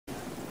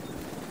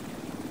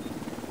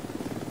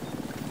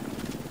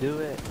Do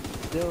it.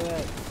 Do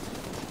it.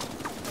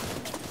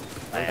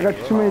 I got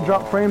too many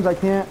drop frames, I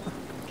can't. You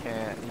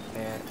can't. You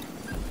can't.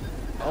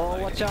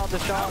 Oh, watch out, the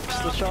sharks.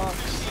 The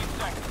sharks.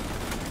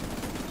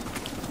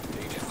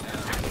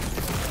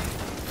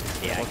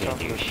 Yeah, I can't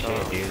do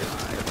shit, dude.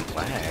 It's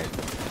lag.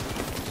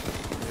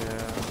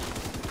 Yeah.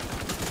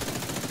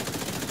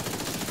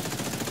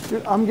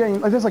 Dude, I'm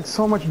getting, like, there's like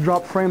so much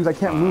drop frames, I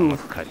can't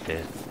move. Cut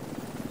this.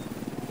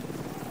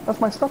 That's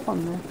my stuff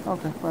on there.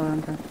 Okay, whatever,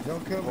 okay.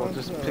 Don't come Well, on.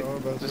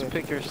 just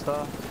pick your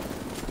stuff.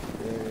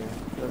 Yeah.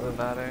 Doesn't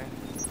matter.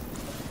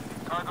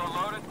 Cargo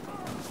loaded.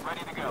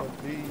 Ready to go.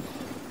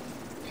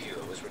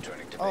 Helo is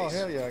returning to base. Oh,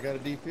 hell yeah, I got a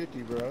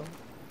D50, bro.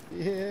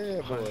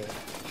 Yeah, boy.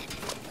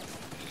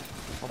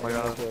 Oh my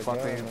god,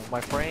 fucking my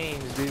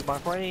frames, dude, my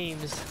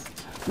frames.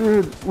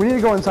 Dude, we need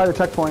to go inside the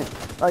checkpoint,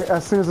 like,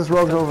 as soon as this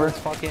rogue's over. It's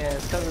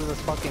because of this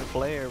fucking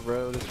flare,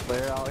 bro. This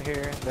flare out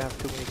here, they have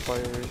too many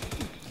flares.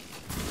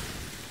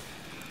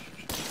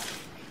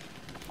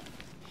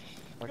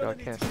 Oh my god,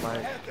 I can't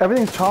snipe.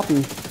 Everything's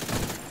choppy.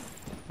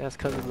 Yeah, it's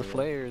because of the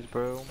flares,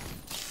 bro.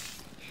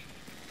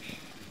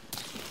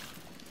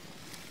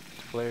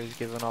 Flares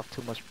giving off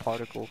too much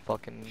particle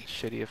fucking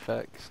shitty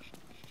effects.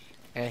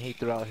 And he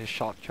threw out his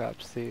shock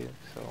traps too,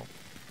 so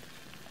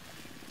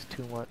it's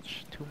too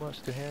much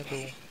to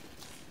handle.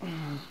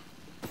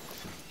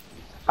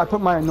 I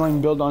put my annoying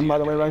build on, by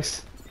the way,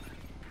 Rice.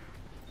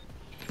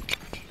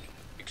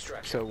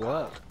 So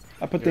what?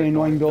 I put the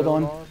annoying build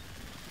on.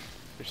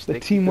 The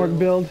teamwork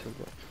build.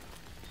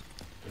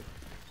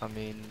 I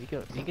mean, you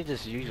can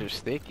just use your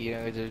sticky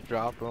and just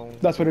drop them.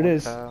 That's what it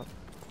is.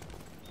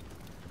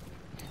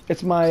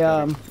 It's my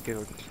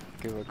give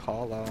a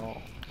call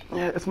out.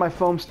 Yeah, it's my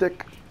foam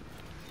stick.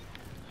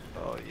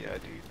 Oh yeah,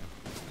 dude.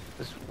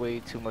 There's way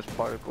too much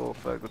particle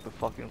effect with the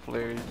fucking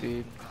flares,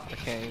 dude. I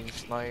can't even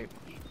snipe.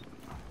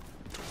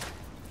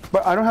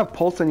 But I don't have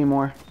pulse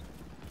anymore,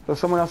 so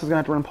someone else is gonna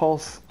have to run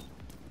pulse.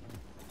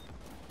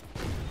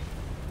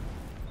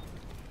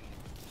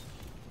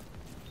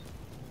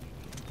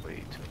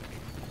 Way too many.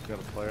 Got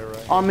a player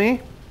right On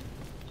me?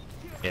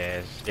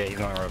 Yes. Yeah, he's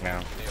going rogue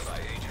now.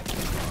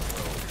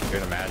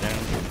 Dude, imagine.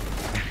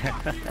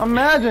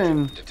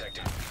 Imagine!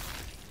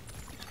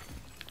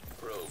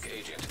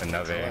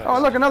 Another. Oh,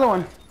 look, another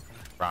one.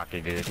 Rocky,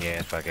 dude.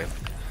 Yeah, fuck it.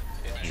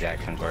 He's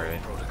acting for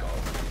it.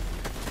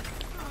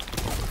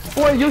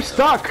 Boy, you're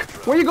stuck.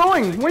 Where you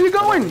going? Where you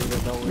going?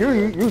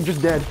 You're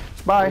just dead.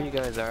 Bye. Where you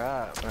guys are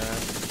at, man?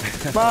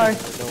 Bye. I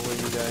don't know where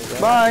you guys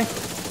are. Bye.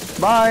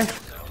 Bye.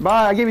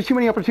 Bye. I gave you too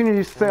many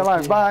opportunities to stay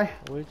alive. Bye.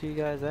 Where'd you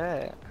guys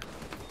at?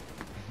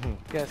 You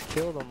guys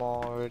killed them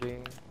all already.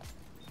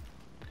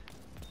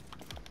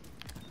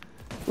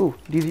 Ooh,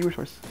 DZ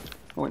resource.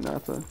 Oh wait, no,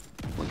 that's a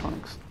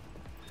electronics.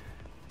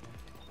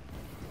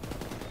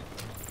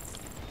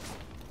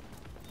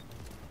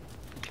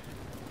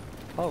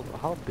 Oh,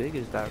 how big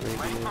is that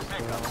radius,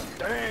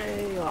 bro?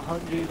 Dang,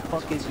 100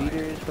 fucking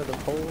meters for the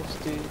pulse,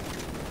 dude.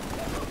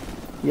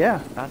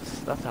 Yeah.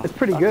 It's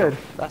pretty good.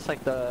 That's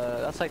like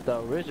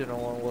the original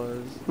one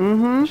was.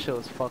 Mm-hmm. This shit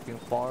was fucking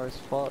far as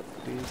fuck,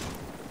 dude.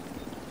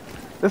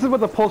 This is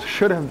what the pulse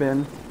should have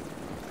been.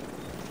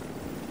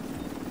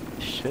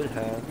 Should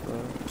have,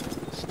 bro.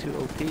 It's too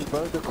OP,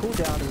 bro. The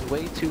cooldown is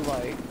way too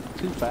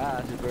too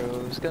fast,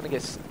 bro. It's gonna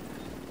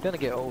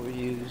get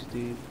overused,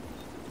 dude.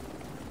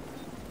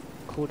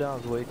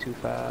 Cooldown's way too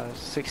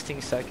fast.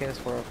 16 seconds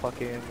for a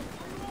fucking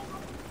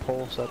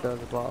pulse that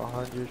does about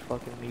 100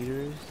 fucking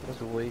meters.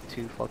 That's way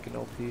too fucking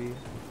OP.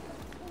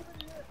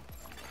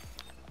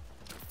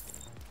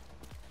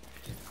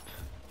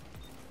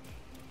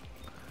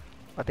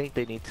 I think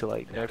they need to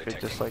nerf it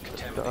just like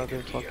the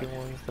other fucking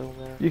ones though,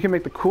 man. You can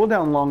make the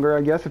cooldown longer,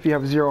 I guess, if you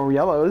have 0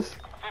 yellows.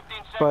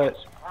 But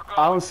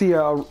I don't see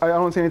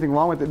anything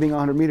wrong with it being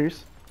 100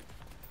 meters.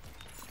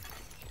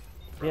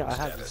 Yeah, I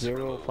have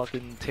 0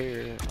 fucking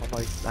tear.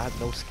 I have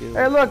no skill.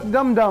 Hey, look,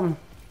 Dum Dum.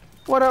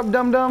 What up,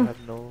 Dum Dum?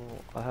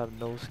 I have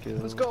no skill.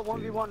 Let's go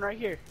 1v1 right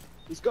here.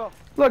 Let's go.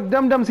 Look,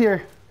 Dum Dum's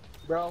here.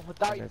 Bro,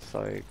 without you, It's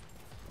like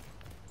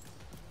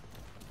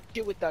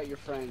get without your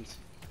friends.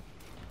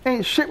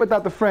 Ain't shit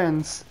without the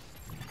friends.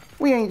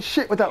 We ain't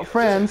shit without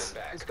friends.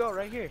 Let's go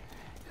right here.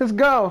 Let's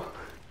go.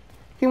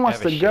 He wants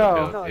Have a to shield go.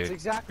 build. No, it's Dude,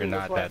 exactly you're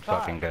that's not what I that thought.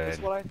 fucking good.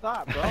 That's what I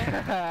thought, bro. Dude,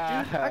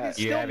 I can You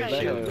still have a make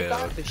shield it build.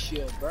 without the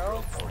shield,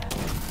 bro.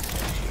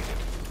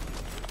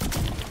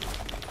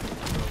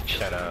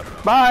 Shut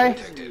up. Bye.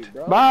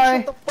 Bro.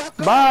 Bye. Shut the fuck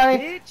up, Bye.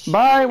 bitch.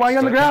 Bye. Why you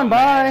on the ground?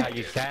 How Bye.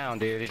 you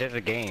sound, dude? It is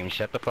a game.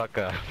 Shut the fuck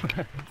up.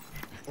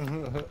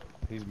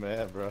 He's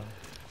mad, bro.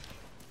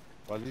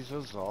 Why is he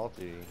so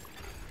salty?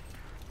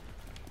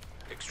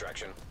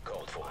 Extraction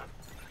called for.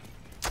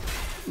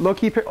 Low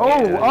key.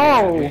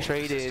 Oh. we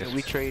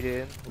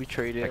traded.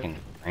 Fucking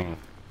brain.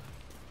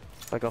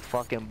 Like a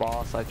fucking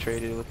boss, I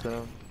traded with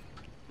them.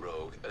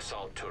 Rogue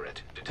assault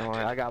turret Don't detected.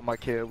 worry, I got my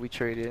kill. We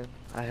traded.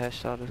 I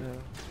headshotted him.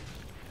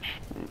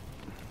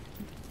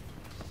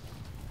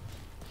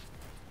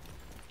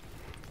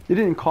 You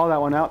didn't call that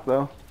one out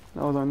though.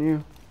 That was on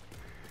you.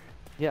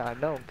 Yeah, I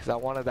know, because I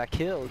wanted that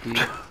kill, dude.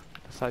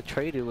 So I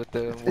traded with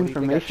them. It's What do you think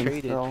I information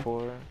traded still.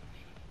 for?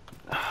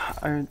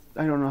 I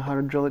don't know how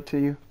to drill it to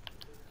you.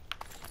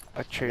 I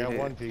I traded. got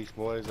one piece,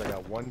 boys. I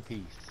got one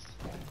piece.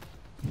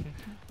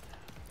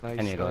 Nice,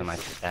 I need to go in my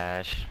nice.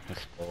 stash.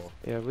 It's full.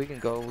 Yeah, we can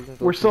go. We can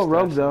go. We're to still stash,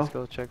 rogue, though. Let's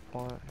go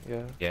checkpoint.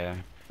 Yeah. Yeah.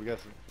 We got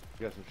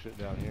some shit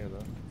down here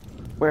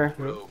though. Where?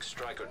 Rogue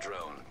striker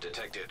drone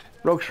detected.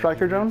 Rogue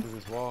Striker drone Through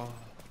this wall.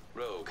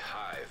 Rogue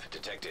hive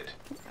detected.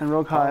 and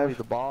Rogue Probably Hive.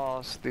 the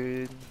boss,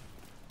 dude.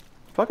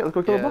 Fuck it, let's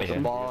go kill Yeah, the the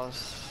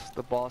boss. boss.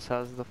 The boss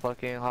has the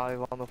fucking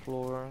hive on the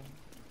floor.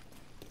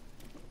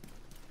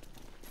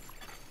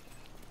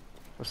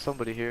 There's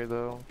somebody here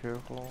though.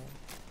 Careful.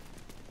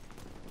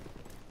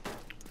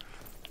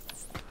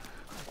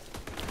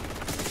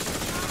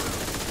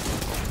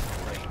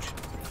 Range.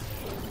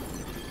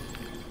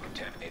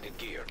 Contaminated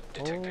gear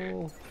detected.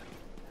 Oh,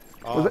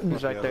 Oh, Was it-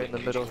 he's right there in the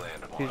middle.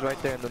 He's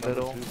right there in the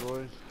middle. Two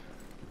boys.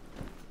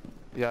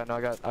 Yeah, no,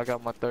 I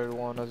got my third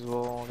one as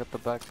well. I got the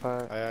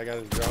backpack. I got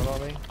his drone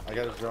on me. I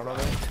got his drone on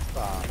me.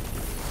 Stop.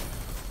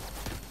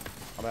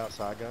 I'm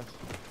outside, guys.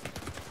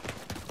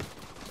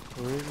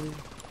 Where is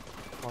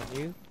he? On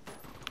you?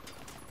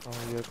 Oh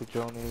yeah, the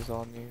drone is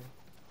on you.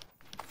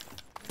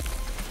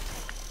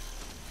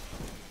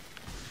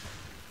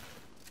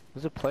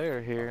 There's a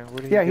player here. Where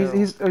did he Yeah, go?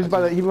 he's I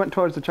by the. just- He went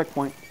towards the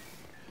checkpoint.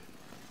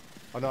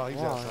 Oh no, he's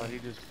Why? outside. He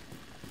just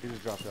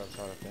dropped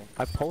outside, I think.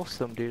 I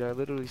posted him, dude. I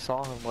literally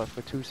saw him like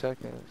for 2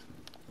 seconds.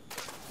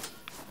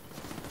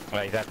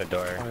 Well, he's at the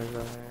door. Why is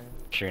that here?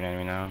 Shooting at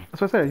me now.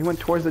 That's what I said. He went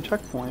towards the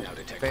checkpoint. Now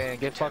detected Man,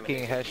 get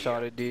fucking contaminated gear.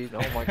 headshotted, dude.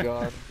 Oh my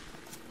god.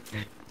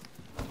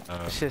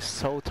 It's just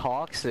so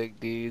toxic,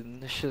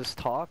 dude. It's just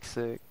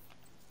toxic.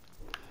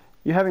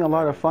 You're having a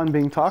lot of fun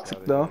being toxic,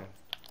 Outside though. of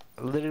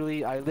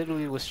I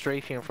literally was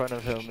strafing in front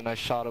of him and I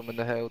shot him in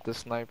the head with the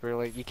sniper.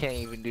 Like, you can't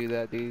even do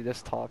that, dude.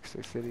 That's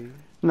toxicity.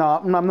 No,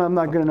 I'm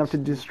not good enough to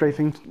do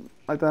strafing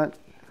like that.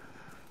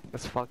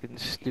 That's fucking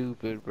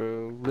stupid,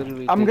 bro.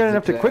 Literally. I'm did good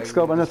enough to zigzag,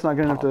 quickscope. I'm just not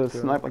good enough to popped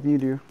him. snipe like you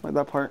do, like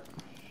that part.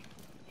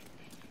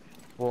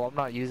 Well, I'm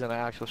not using an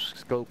actual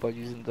scope. I'm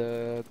using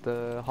the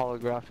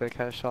holographic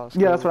headshot.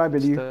 Yeah, that's scope what I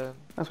did. instead.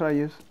 That's what I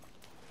use.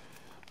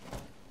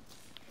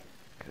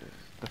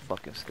 The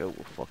fucking scope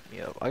will fuck me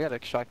up. I gotta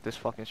extract this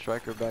fucking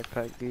striker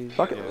backpack, dude.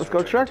 Fuck it, Yeah, let's go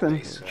return extract to them.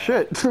 base.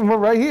 Shit, we're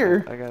right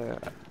here.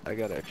 I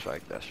gotta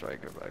extract that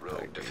striker backpack. Rogue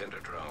dude. defender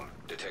drone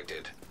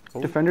detected.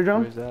 Oh, Defender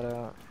drone? Where's that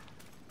at?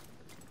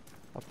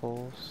 A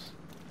pulse.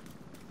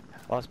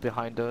 Oh, that's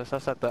behind us.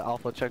 That's at the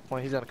alpha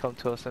checkpoint. He's gonna come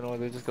to us anyway.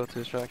 They just go to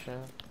distraction.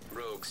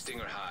 Rogue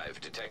stinger hive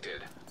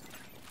detected.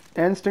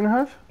 And Stinger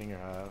Hive? Finger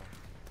hive.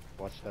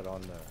 Watch that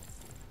on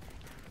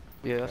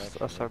the. Yeah,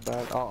 that's our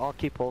bad. I'll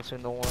keep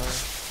pulsing. Don't worry.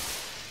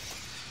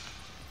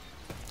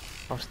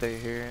 I'll stay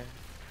here.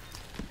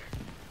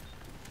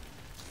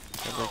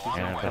 Looks like he's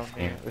gonna Yeah, come that's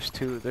here. me. There's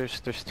two of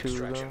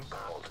Extraction them.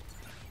 called.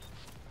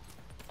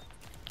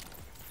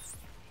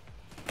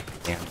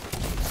 Yeah.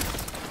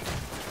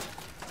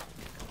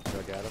 Do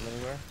I got him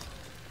anywhere?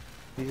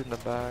 He's in the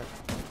back.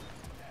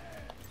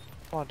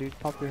 Come on, dude.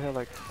 Pop your head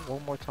like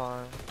one more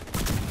time.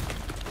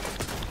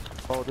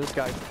 Oh, this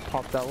guy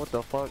popped out. What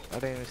the fuck? I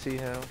didn't even see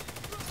him.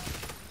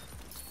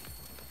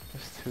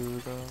 There's two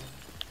of them.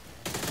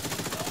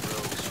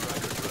 Rogue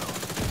striker drone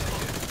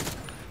detected.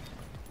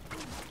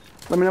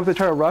 Let me know if they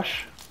try to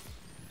rush.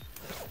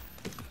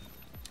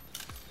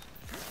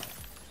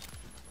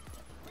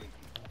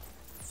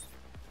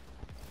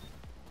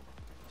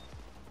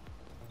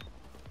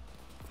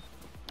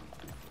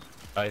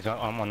 Oh, he's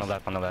on the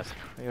left, on the left.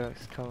 Yeah,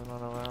 he's coming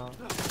on around.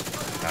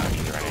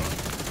 He's running.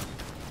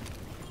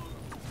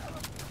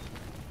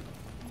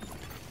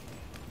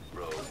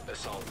 Rogue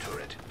assault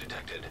turret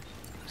detected.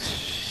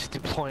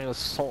 Deploying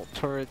assault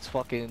turrets,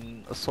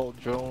 fucking assault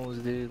drones,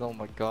 dude. Oh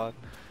my god.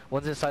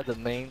 One's inside the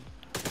main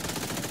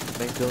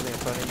building in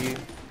front of you,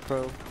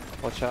 pro.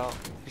 Watch out.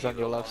 He's on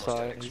your left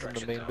side. He's in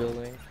the main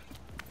building.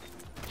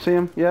 See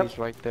him? Yep. He's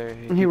right there.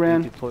 He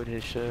ran. He deployed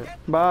his shit.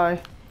 Bye.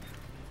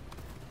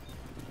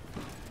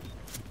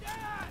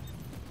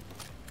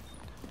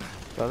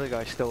 The other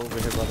guy's still over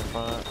here by the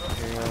front.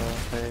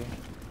 Here, hey.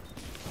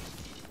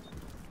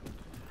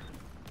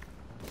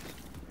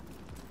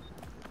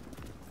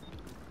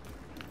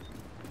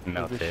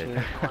 Melted. shit.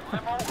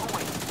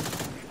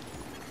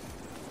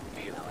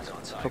 Helo is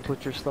on site. Come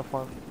put your stuff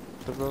on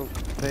the rope.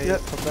 Hey,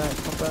 Yep. come back,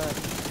 come back.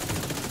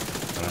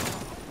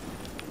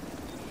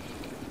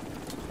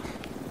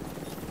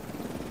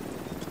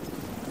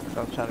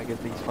 I'm trying to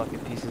get these fucking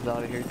pieces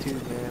out of here too,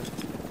 man.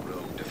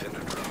 Rogue defender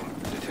drone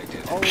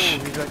detected. Oh,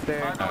 he's right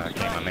there.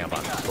 Okay, my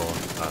mailbox is full.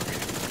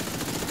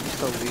 He's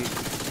so weak.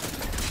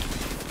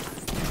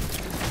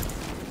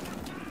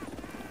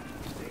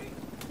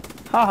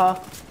 Haha.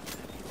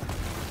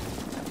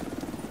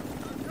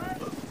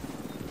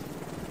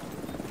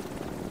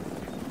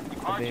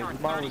 I mean, we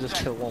might as well just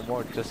kill one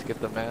more just to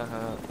get the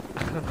manhunt.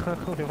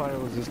 We might as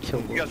well just kill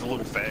You one. guys are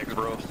little fags,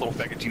 bro. Little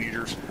faggot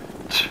teenagers.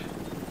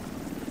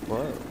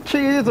 What?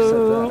 Jesus.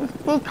 that?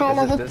 Let's call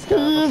Is us it a this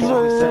guy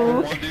before we said teaser.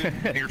 it? One dude,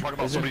 and you're talking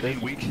about Is it somebody this-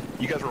 being weak.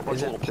 You guys are a bunch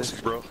is of it little this-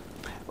 pussies, bro.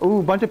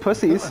 Ooh, bunch of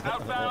pussies.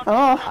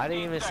 I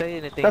didn't even say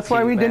anything. That's to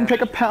why you, we didn't man.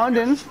 take a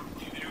pounding.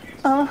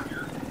 I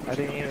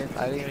didn't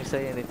even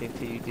say anything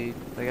to you, dude.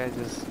 The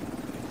guy's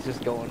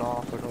just going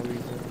off for no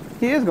reason.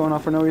 He is going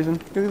off for no reason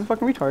because he's a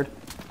fucking retard.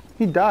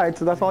 He died,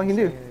 so that's all he can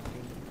do.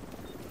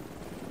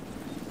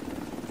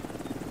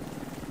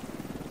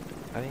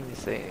 I didn't even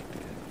say anything.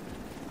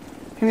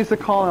 He needs to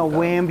call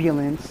an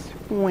ambulance.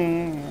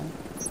 Wham.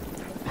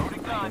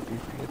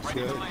 Good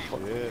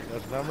shit.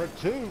 That's number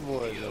 2,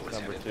 boys. That's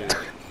number 2.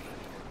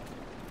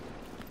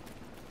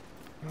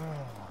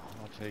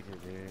 I'll take it,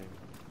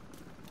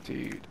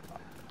 dude.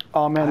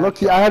 Oh man,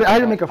 look, I had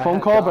to make a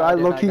phone call, but I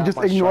low-key just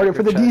ignored it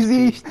for the DZ.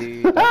 Piece,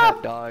 dude. I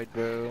had died,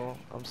 bro.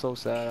 I'm so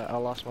sad. I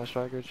lost my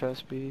striker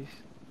chest piece.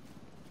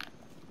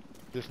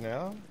 Just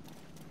now?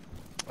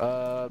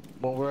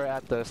 When we were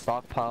at the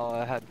stockpile,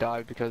 I had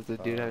died because the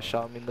dude had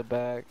shot me in the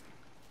back.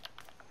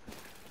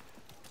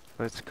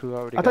 But it's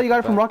cool. I thought you got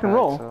it from rock and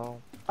roll.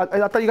 So.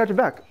 I thought you got your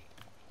back.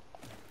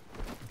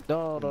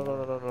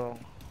 No.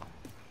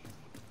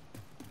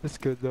 It's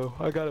good though.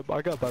 I got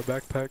my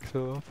backpack,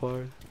 so I'm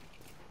fine.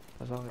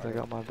 As long as I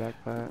got my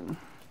backpack.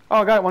 Oh,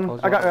 I got one.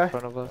 I got in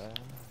front of us.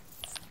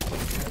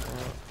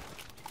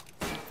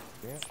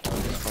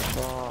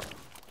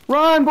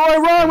 Run, boy,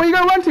 run! Where you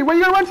gonna run to? Where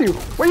you gonna run to?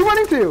 Where you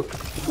running to?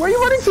 Where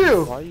you running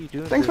to? Why are you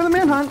doing Thanks this for the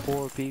manhunt.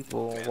 Poor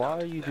people. Why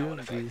are you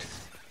doing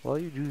this? Why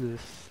you do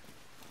this?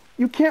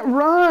 You can't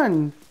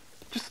run.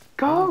 Just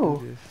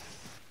go.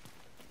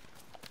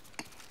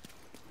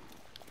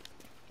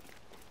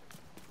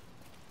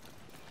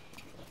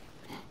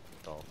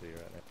 Salty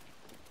right now.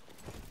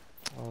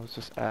 Oh, it's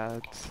just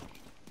ads.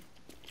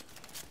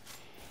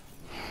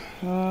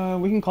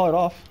 We can call it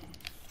off,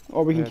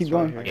 or we can keep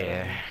going.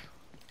 Yeah.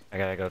 I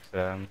gotta go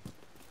to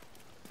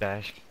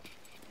dash.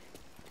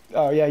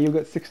 Oh yeah, you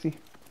got 60.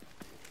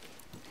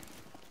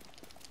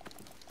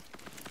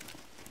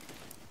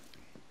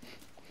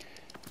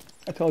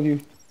 I told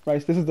you,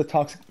 Rice, this is the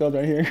toxic build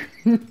right here.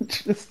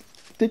 Just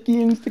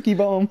sticky and sticky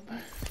bomb.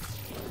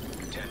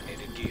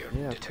 Contaminated gear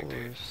Yeah, of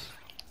detected. course.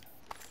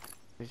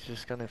 He's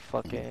just gonna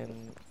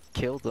fucking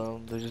kill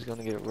them. They're just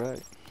gonna get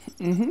wrecked.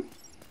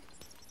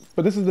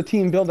 But this is the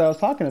team build I was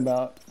talking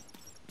about.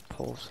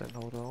 Pulsing,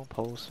 hold on,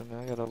 pulsing,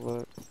 man. I gotta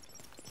look.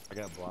 I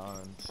got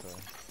blind, so.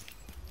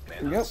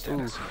 Yep.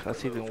 Ooh,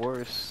 that's even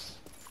worse.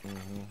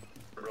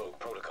 Rogue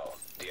protocol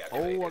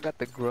deactivated. Oh, I got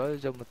the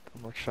grudge. I'm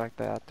gonna extract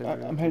that after.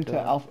 I'm heading to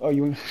Alpha. Oh,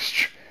 you want to...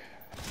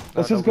 No,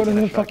 Let's just go to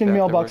the fucking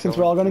mailbox since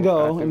we're all gonna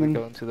go, and then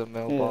go into the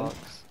mailbox.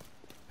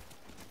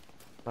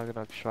 I'm not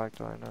gonna extract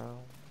right now.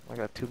 I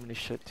got too many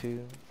shit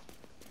too.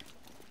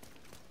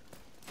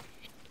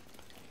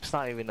 It's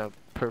not even a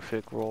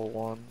perfect roll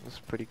one. It's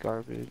pretty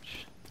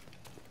garbage.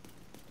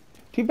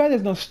 Too bad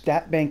there's no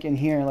stat bank in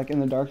here, like in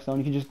the dark zone.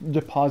 You can just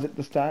deposit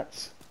the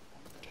stats.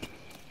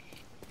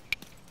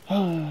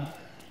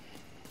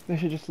 They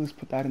should just at least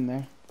put that in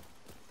there.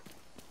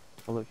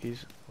 Oh look,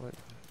 he's what?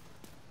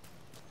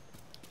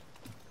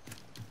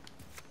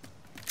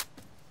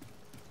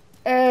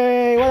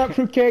 Hey, what up,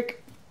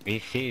 fruitcake? We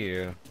see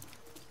you.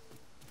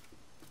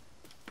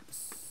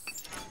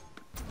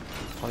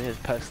 Oh, he has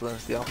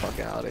pestilence. Dude, I'm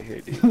fucking out of here,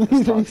 dude.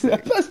 That's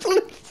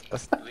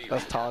toxic.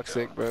 That's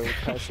toxic, bro.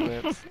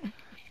 Pestilence.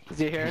 Did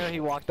you hear him? He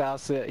walked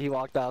outside. He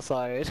walked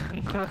outside.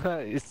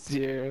 It's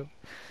you.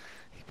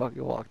 He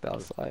fucking walked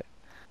outside.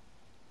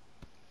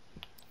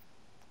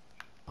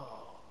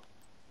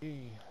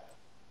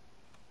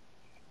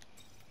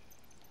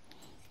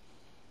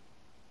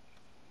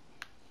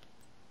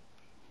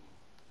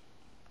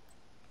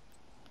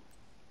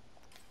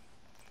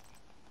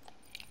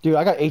 Dude,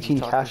 I got 18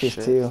 Talking caches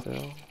shit too.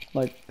 still.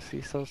 Like,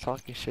 See, so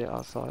talking shit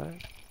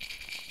outside.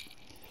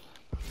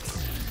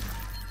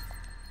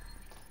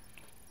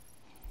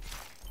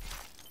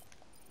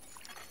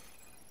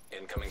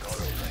 Incoming cargo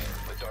plane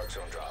with dark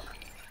zone drop.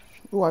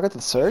 ooh, I got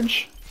the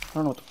surge. I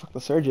don't know what the fuck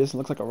the surge is. It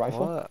looks like a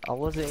rifle. What? I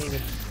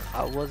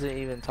wasn't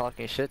even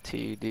talking shit to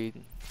you, dude.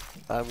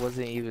 That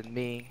wasn't even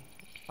me.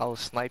 I was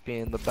sniping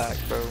in the back,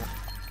 bro.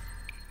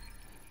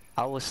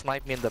 I was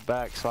sniping in the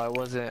back, so I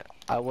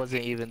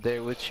wasn't even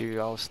there with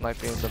you. I was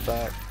sniping in the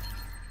back.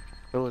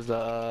 It was the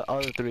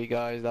other 3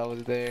 guys that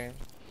was there.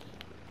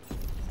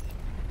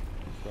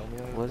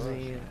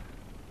 Wasn't he?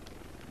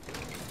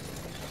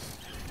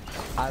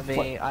 I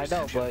mean, I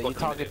know, but you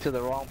talking to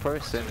the wrong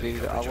person,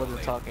 dude. I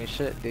wasn't talking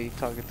shit, dude. You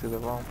talking to the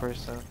wrong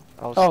person.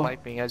 I was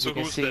sniping. As you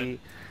can see,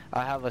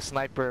 I have a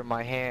sniper in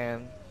my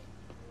hand.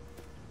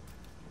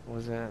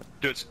 Wasn't?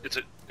 Dude, it's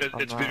a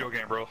video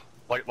game, bro.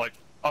 Like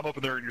I'm up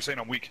in there and you're saying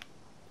I'm weak.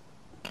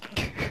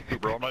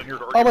 Dude, bro, I'm not here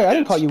to argue. Oh wait, I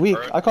didn't call you weak.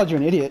 Right? I called you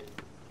an idiot.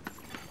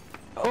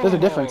 There's a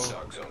difference.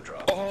 Dark zone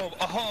drop.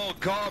 Oh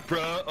god,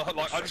 bro.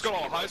 Like, I just got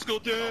out of high school,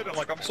 dude, and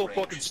like, I'm so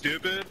fucking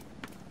stupid.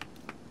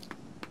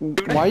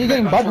 Dude, Why are you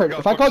getting butthurt?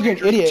 If I called you an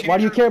idiot, why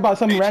do you care about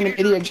some random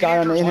idiot guy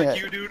on the internet?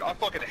 Like you, dude, I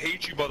fucking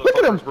hate you, Look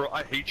at him. motherfuckers, bro.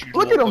 I hate you,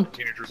 Look at him.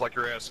 teenagers like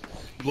your ass.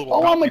 You little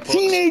Oh, I'm a Nazi fucks.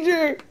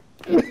 teenager!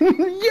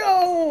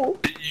 Yo!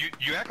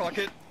 You act like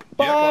it.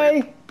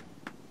 Bye!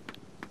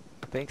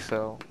 I think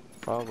so.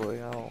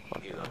 Probably. I don't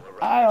fucking know.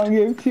 I don't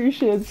give 2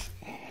 shits.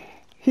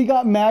 He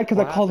got mad because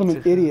I What called him an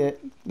happened to him? idiot.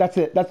 That's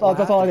it. That's all. What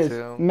That's all it happened is.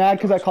 to him? Mad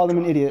because I called him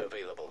an idiot.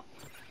 Available.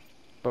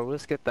 Bro,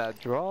 let's get that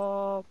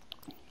drop.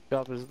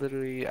 Drop is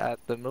literally at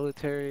the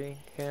military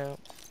camp.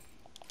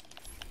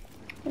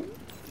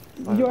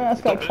 Your ass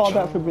got called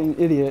out for being an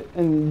idiot,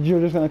 and you're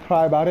just gonna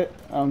cry about it?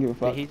 I don't give a Did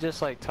fuck. he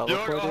just like Yo, I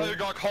teleported?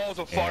 got calls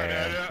of fire,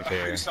 Yeah, man.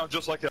 yeah. You sound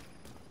just like that.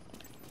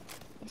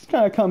 He's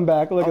trying to come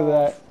back. Look at Oh,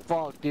 that.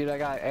 fuck, dude, I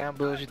got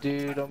ambushed,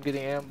 dude. I'm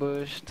getting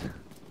ambushed.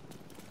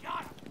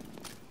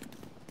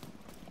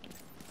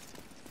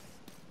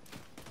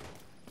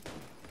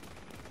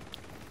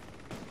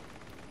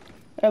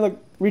 Hey, look,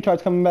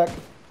 retard's coming back.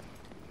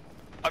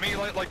 I mean,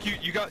 like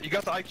you got the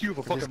IQ of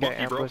a I fucking just got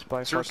monkey, bro. ambushed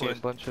by Seriously.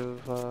 fucking bunch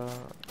of They're gonna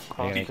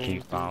crossbows, keep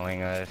dude.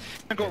 following us.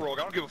 Go rogue.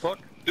 I don't give a fuck.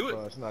 Do it,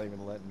 Bro, it's not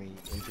even letting me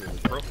into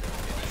it. bro. What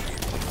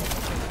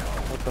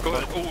the Go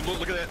fuck? ahead. Oh,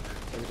 look at that.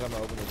 Every time I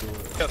open the door.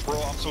 Yes,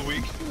 bro. I'm so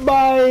weak.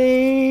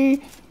 Bye.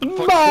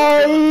 Four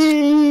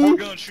Bye.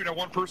 guns shooting at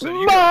one person.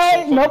 You guys are so Bye.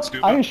 fucking Nope.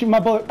 stupid. I didn't shoot my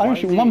bullet. I Why didn't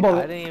shoot is one he-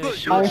 bullet. I didn't even Look,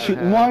 shoot I you're didn't shoot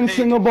that. one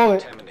single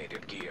bullet.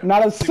 Contaminated gear.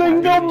 Not a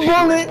single didn't shoot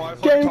bullet Why I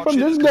fucking came talk from shit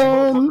this is 'cause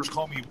gun. motherfuckers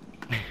call me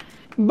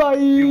Bye.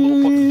 you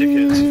little fucking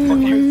dickheads. Fuck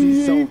you.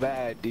 He's so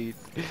bad, dude.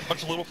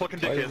 Bunch of little fucking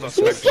dickheads. He's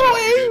on He's Skype. so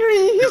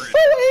angry. He's so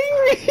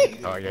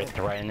angry. Oh, you're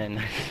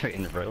threatening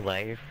in real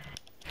life?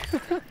 I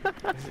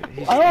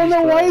don't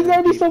know why he's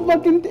gotta be so People.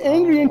 fucking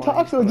angry and I don't know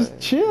why he's toxic. Just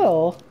threatening.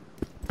 chill.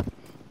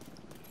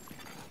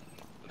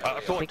 I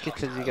feel I like think it's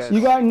because you guys.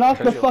 You got knocked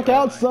the because fuck you're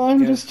out, bad. son.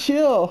 Yeah. Just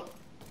chill.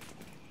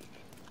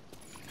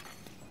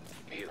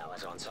 Helo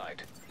is on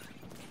site.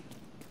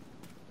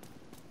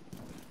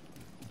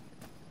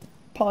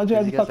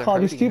 Apologize You if I guys are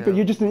called you hurting stupid. him.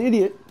 You're just an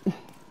idiot.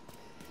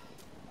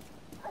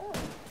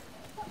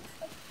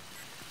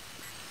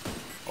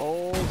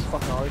 Oh, it's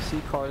fucking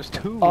RC cars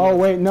too. Oh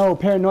wait, no,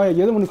 paranoia.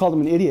 You're the one who called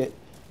him an idiot,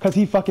 cause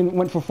he fucking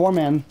went for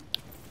four-man.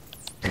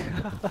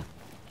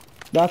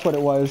 That's what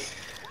it was.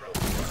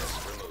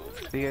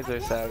 You guys are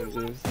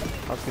savages.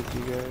 How could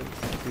you guys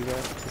do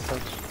that to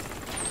such things?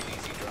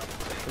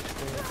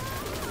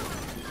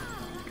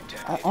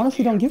 I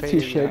honestly don't give two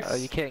Hey, you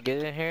shits. can't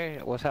get in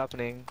here? What's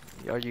happening?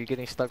 Are you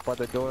getting stuck by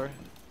the door?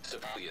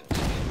 Civilians in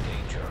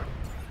danger.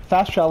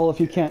 Fast travel if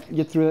you can't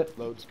get through it.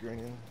 Load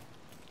screening.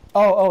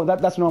 Oh,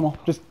 that's normal.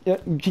 Just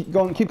keep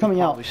going, keep coming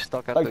out, Probably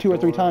stuck at like the 2 or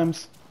 3 door.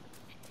 times.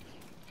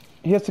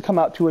 He has to come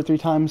out 2 or 3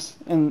 times,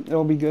 and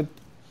it'll be good.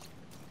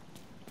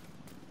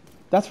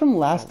 That's from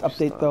last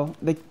Probably update stuck. though.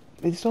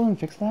 They still didn't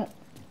fix that.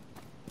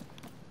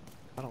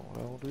 I don't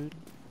know, dude.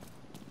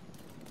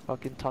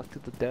 Fucking talk to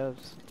the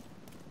devs.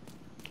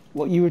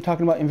 Well, you were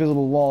talking about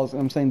invisible walls,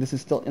 and I'm saying this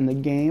is still in the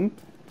game.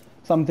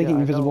 So I'm thinking Yeah,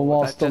 I invisible know,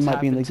 walls that still just might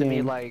be in the happened to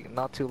game. me like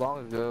not too long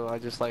ago. I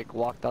just like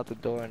walked out the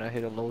door and I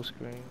hit a low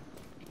screen.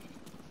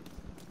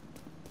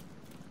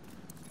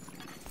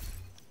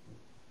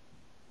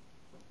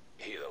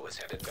 Helo is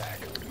headed back.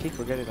 I keep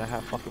forgetting I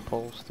have fucking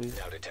poles, dude.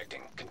 Now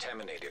detecting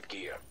contaminated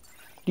gear.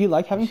 Do you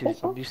like having I'm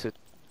full used to,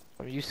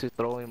 I'm used to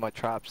throwing my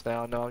traps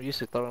down. No, I'm used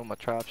to throwing my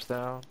traps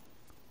down.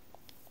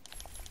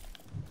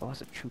 Oh,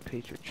 that's a true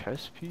patriot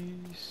chest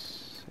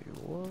piece. Say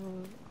what?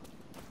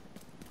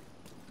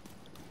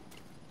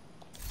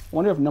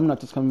 Wonder if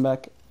Numbnuts is coming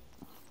back.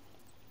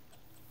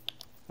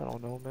 I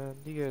don't know, man.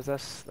 You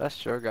guys,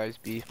 that's your guys'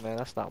 beef, man.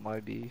 That's not my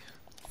beef.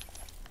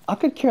 I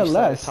could care He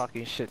started less.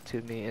 talking shit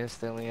to me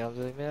instantly. I was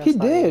like, man, He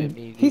that's not even did.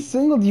 me, He dude.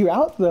 singled you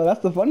out though.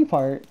 That's the funny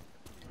part.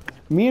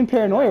 Me and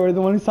Paranoia were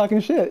the ones talking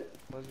shit.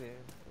 Wasn't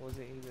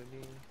even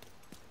me.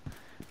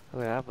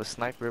 Like, I have a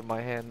sniper in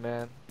my hand,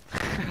 man.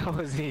 I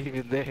wasn't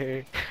even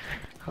there.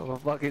 I have a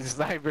fucking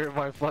sniper in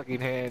my fucking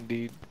hand,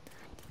 dude.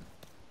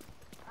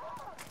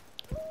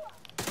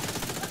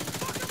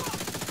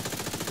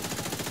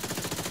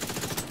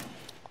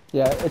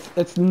 Yeah,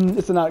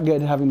 it's not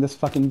good having this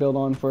fucking build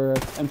on for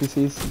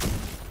NPCs.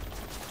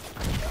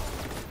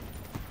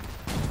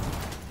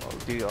 Oh,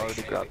 dude, I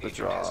already got the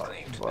drop.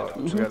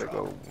 But we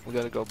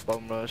gotta go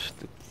bum rush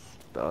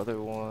the other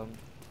one,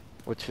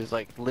 which is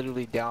like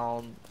literally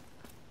down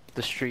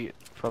the street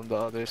from the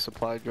other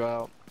supply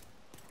drop.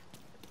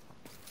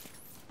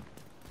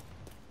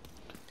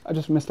 I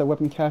just missed that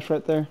weapon cache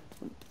right there.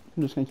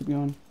 I'm just gonna keep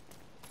going.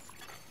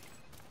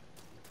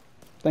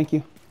 Thank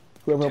you,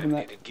 whoever opened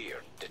that. Contaminated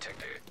gear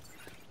detected.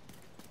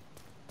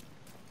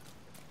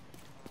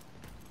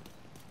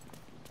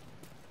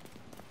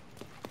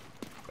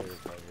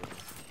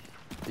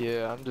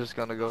 Yeah, I'm just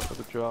gonna go for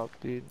the drop,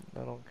 dude.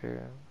 I don't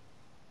care.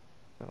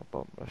 I'm gonna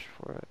bum rush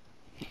for it.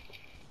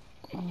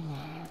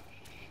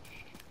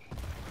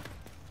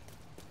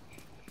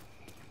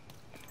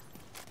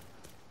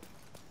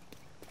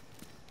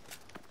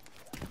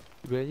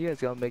 Man, you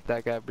guys gotta make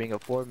that guy bring a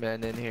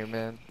 4-man in here,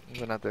 man. I'm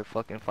gonna have to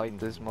fucking fight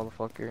this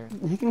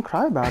motherfucker. He can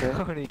cry about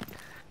it.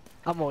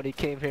 I'm only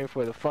came here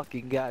for the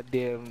fucking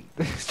goddamn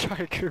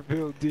striker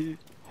build, dude.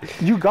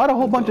 You got a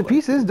whole bunch of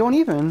pieces. Don't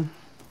even.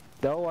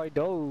 No, I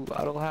don't.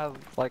 I don't have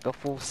like a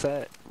full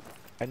set.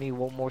 I need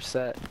one more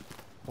set.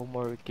 One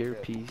more gear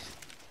piece.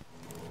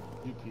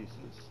 Few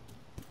pieces.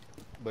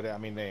 But I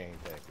mean, they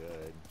ain't that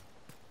good.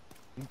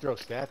 You can throw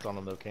stats on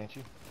them though, can't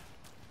you?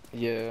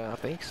 Yeah, I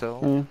think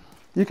so.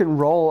 You can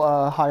roll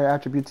higher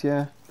attributes,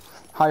 yeah.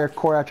 Higher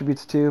core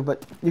attributes too,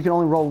 but you can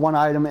only roll one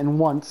item in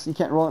once. You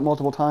can't roll it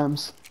multiple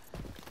times.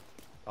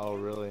 Oh,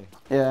 really?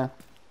 Yeah.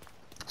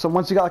 So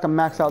once you got like a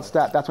max out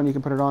stat, that's when you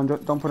can put it on.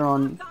 Don't put it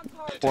on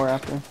or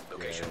after.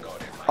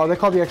 Oh, they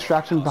call the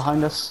extraction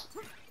behind us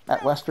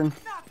at Western.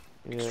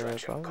 Yeah,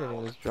 so I'm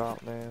getting this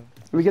drop, man.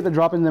 We get the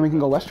drop and then we can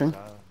go Western.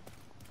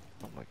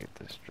 I'm gonna get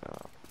this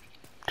drop.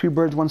 2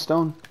 birds, 1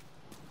 stone.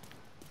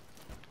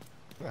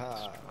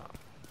 Ah.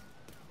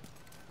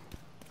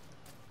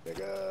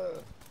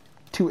 Nigga.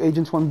 2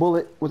 agents, 1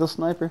 bullet with a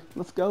sniper.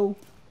 Let's go.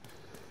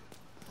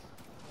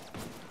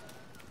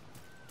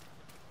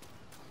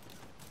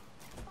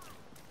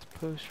 Let's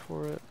push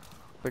for it.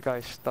 The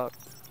guy's stuck.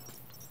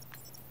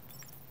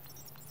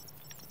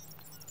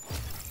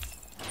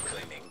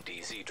 Claiming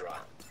DZ draw.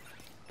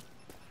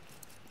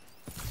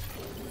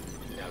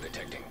 Now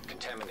detecting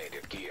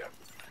contaminated gear.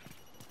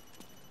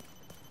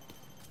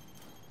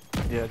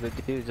 Yeah, the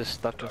dude just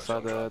stuck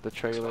inside the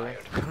trailer.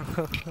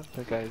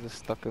 The guy just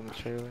stuck in the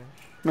trailer.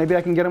 Maybe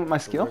I can get him with my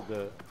skill?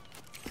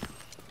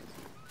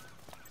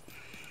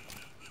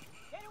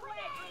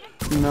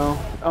 No,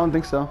 I don't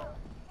think so.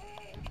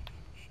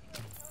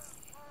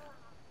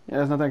 Yeah,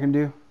 there's nothing I can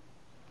do.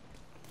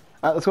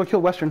 Alright, let's go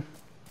kill Western.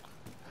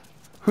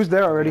 Who's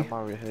there already? Yeah, I'm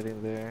already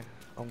heading there.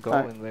 I'm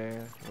going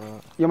there. But...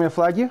 You want me to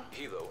flag you?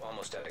 Hilo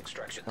almost at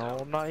extraction no, zone.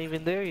 I'm not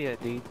even there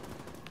yet, dude.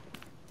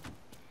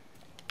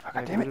 Oh, I'm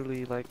God damn it.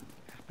 literally like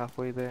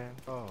halfway there.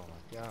 Oh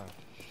my god.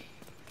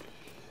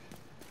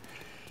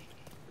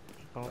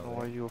 I don't know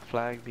why you would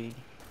flag me.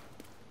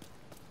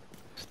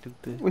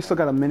 Stupid. We still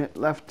got a minute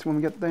left when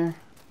we get there.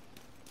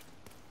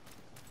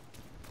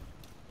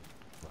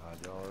 Behind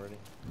y'all already?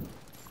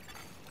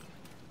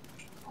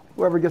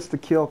 Whoever gets the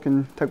kill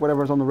can take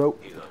whatever's on the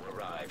rope. Hilo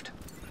arrived.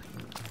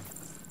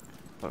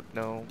 Fuck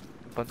no.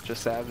 Bunch of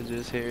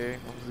savages here.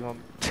 I'm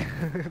just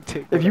gonna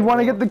take If you want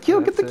to whatever get the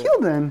kill, that's get the it.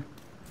 kill then.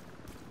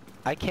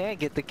 I can't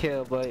get the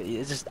kill, but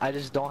it's just I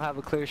just don't have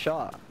a clear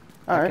shot.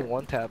 I Alright. can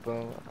one tap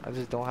him. I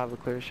just don't have a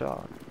clear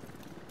shot.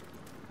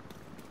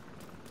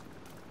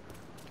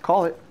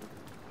 Call it.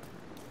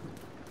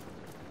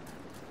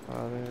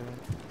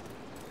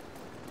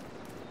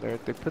 They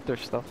put their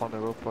stuff on the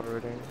rope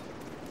already.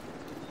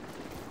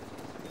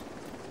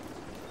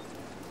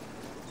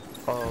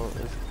 Oh,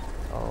 okay.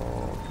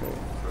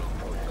 Rope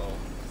protocol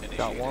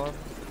Got initiated. one.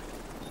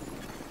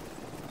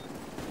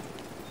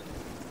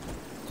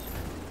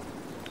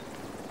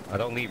 Oh,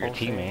 don't leave your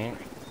Okay. teammate.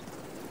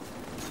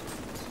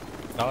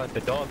 Oh, it's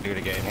the dog dude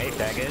again. Hey,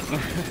 faggot.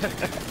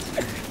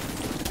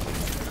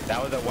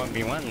 That was a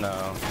 1v1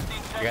 though.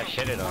 You got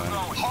shitted on.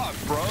 Hot,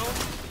 bro.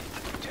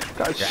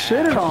 Got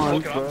shitted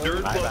on. Fucking, I'm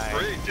nerd Bye plus bye.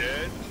 3,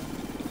 dude.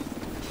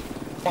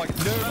 Like,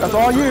 nerd That's plus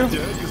all 3, you.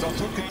 dude, because I'm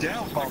looking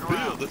down my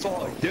build. That's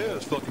all I do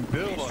is fucking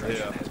build on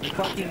here. You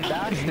fucking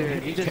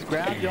bastard. You just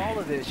grabbed all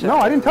of it. No,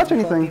 I didn't touch You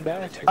anything. fucking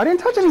bastard. I didn't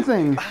touch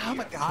anything. Oh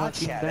my god,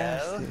 Fucking Shadow.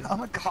 bastard. Oh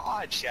my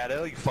god,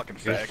 Shadow, you fucking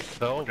You're fag.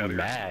 so Fuck outta here.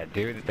 mad,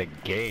 dude. It's a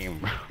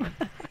game.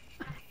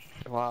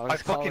 Wow, I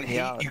he's fucking calling me hate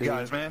out, you dude.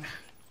 guys, man.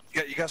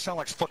 You guys sound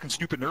like fucking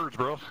stupid nerds,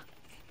 bro.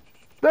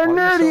 They're Why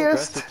are you so nerdiest.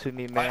 aggressive to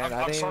me, man?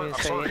 I didn't even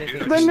say anything. The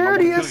dude. I'm gonna kill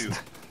nerdiest. you.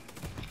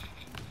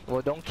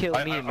 Well, don't kill me,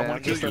 I man. wanna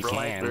I'm kill just you, a bro.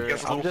 sniper. You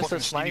guys are I'm little just a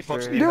fucking skinny fucks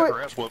sniper. that need Do to it. get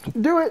their ass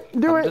whooped. Do it.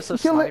 Do I'm it. just a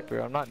Kill it. sniper.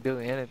 I'm not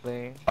doing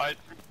anything.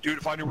 Dude,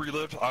 if I knew where you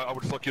lived, I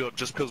would fuck you up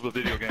just because of a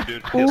video game,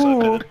 dude. Yes, I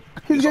Ooh, did.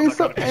 he's Yes, I'm getting not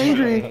so gonna do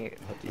shit. angry.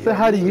 Say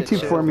hi to you need YouTube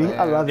chill, for me. I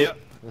man. love it.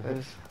 Yeah.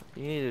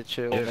 You need to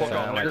chill, Oh, man. fuck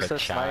off, I'm like just a a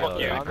child,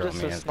 sniper. yeah, I'm grown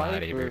just a man's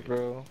body, sniper, bro.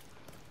 bro.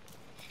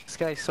 This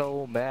guy's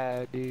so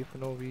mad, dude, for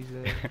no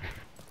reason.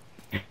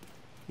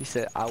 He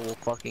said, I will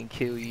fucking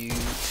kill you.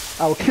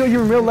 I will kill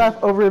you in real life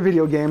over a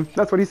video game.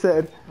 That's what he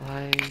said.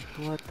 Like,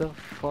 what the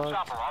fuck?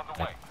 Chopper on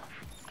the way.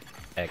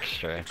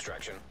 Extra.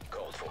 Extraction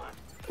called for.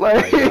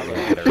 Like, he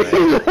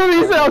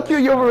said, I'll kill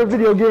you over a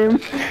video game.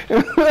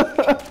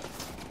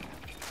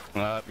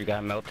 Well, you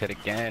got melted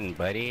again,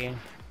 buddy.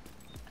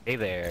 Hey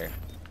there.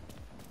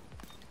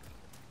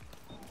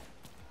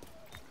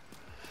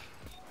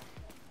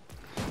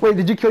 Wait,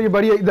 did you kill your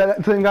buddy,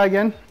 that same guy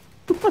again?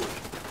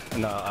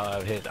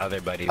 No, his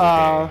other buddy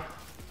was there.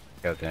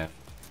 Killed him.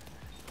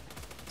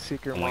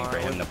 Secret I'm waiting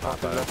mine. for him to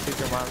pop up.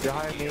 Secret mine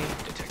behind me.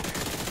 Detected.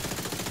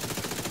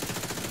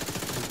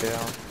 He's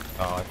down.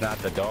 Oh, it's not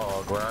the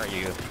dog. Where are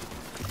you?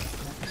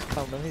 He's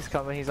coming. He's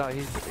coming. He's out.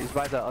 He's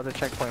by the other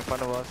checkpoint in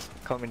front of us,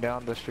 coming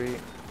down the street.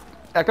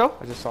 Echo?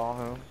 I just saw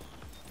him.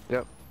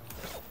 Yep.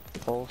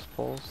 Pulse.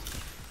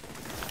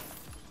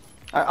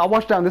 I'll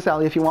watch down this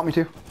alley if you want me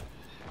to.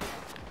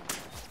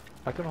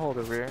 I can hold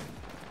the rear.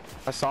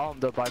 I saw him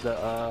though by the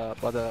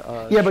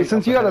Yeah, but street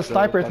since you up got a ahead, though.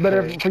 sniper, it's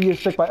better Okay. for you to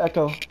stick by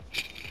Echo.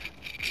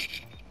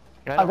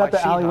 Yeah, I've got I the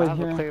see him. alleyway I have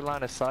here. a clear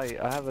line of sight.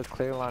 I have a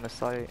clear line of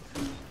sight.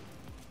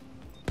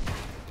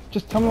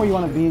 Just tell me where you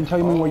want to be and tell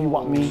me where you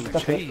want me.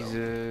 That's it.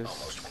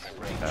 Jesus.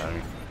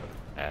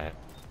 Uh,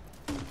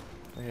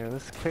 Yeah,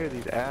 let's clear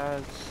these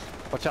ads.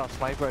 Watch out,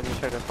 sniper. I just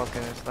heard a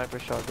fucking sniper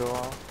shot go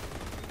off.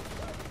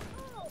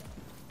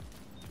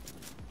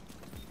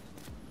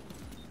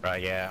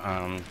 Right,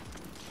 yeah,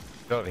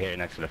 go over here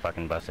next to the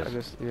fucking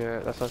buses. Yeah,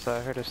 that's what I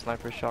said. I heard a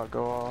sniper shot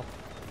go off.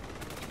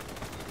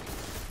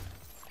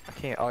 I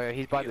can't. Oh yeah,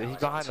 he's behind the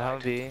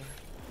Humvee.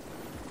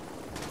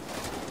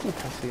 I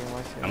see him.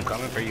 I'm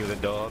coming for you, the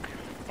dog.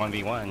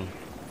 1v1.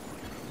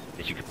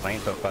 Did you complain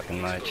so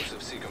fucking much?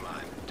 Explosive seeker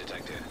mine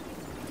detected.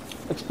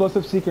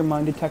 Explosive seeker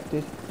mine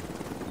detected.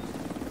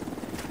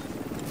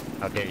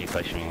 How dare you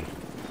push me?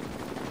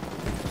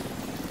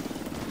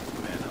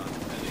 Manhunt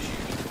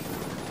initiated.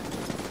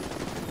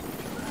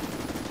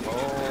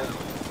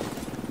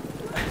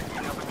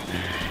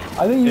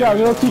 I think you got a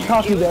little too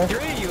cocky there.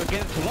 3 you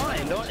against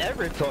 1. Don't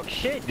ever talk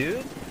shit,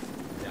 dude.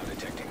 Now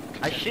detecting.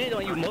 I shit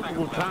on you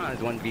multiple times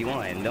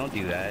 1v1. Don't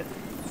do that.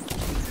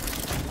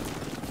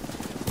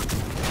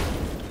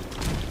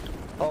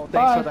 Oh, thanks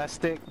Bye. for that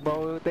stick,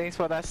 bro. Thanks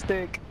for that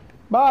stick.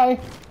 Bye.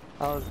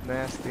 That was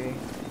nasty.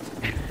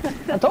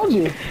 I told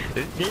you.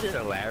 This shit is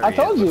hilarious. I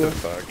told you. What the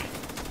fuck?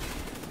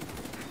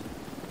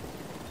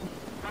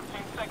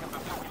 15 seconds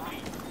until we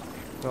leave.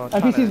 Bro, I'm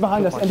trying NPC's to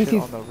behind put us, my shit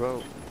NPC's on the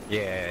rope.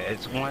 Yeah,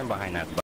 it's one behind that